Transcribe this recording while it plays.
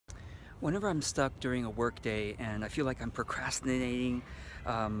Whenever I'm stuck during a work day and I feel like I'm procrastinating,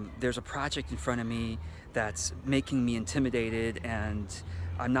 there's a project in front of me that's making me intimidated and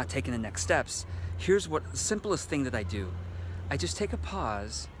I'm not taking the next steps, here's what the simplest thing that I do. I just take a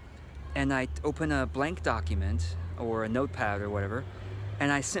pause and I open a blank document or a notepad or whatever,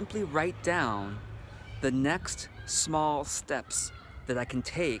 and I simply write down the next small steps that I can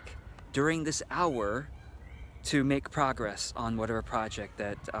take during this hour to make progress on whatever project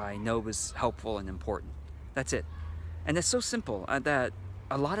that I know was helpful and important. That's it. And it's so simple that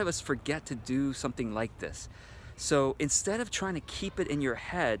a lot of us forget to do something like this. So instead of trying to keep it in your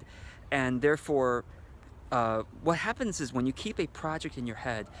head, and therefore what happens is when you keep a project in your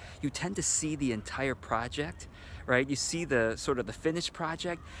head, you tend to see the entire project, right? You see the sort of the finished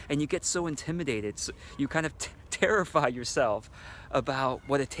project and you get so intimidated. So you kind of terrify yourself about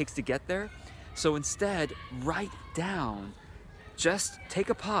what it takes to get there. So instead, write down, just take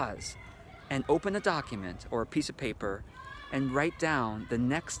a pause and open a document or a piece of paper and write down the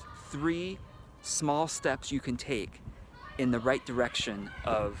next 3 small steps you can take in the right direction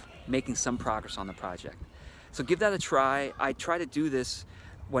of making some progress on the project. So give that a try. I try to do this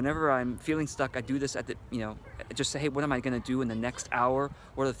whenever I'm feeling stuck. I do this at the, just say, hey, what am I going to do in the next hour?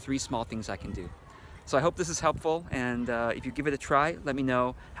 What are the 3 small things I can do? So I hope this is helpful, and if you give it a try, let me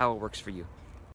know how it works for you.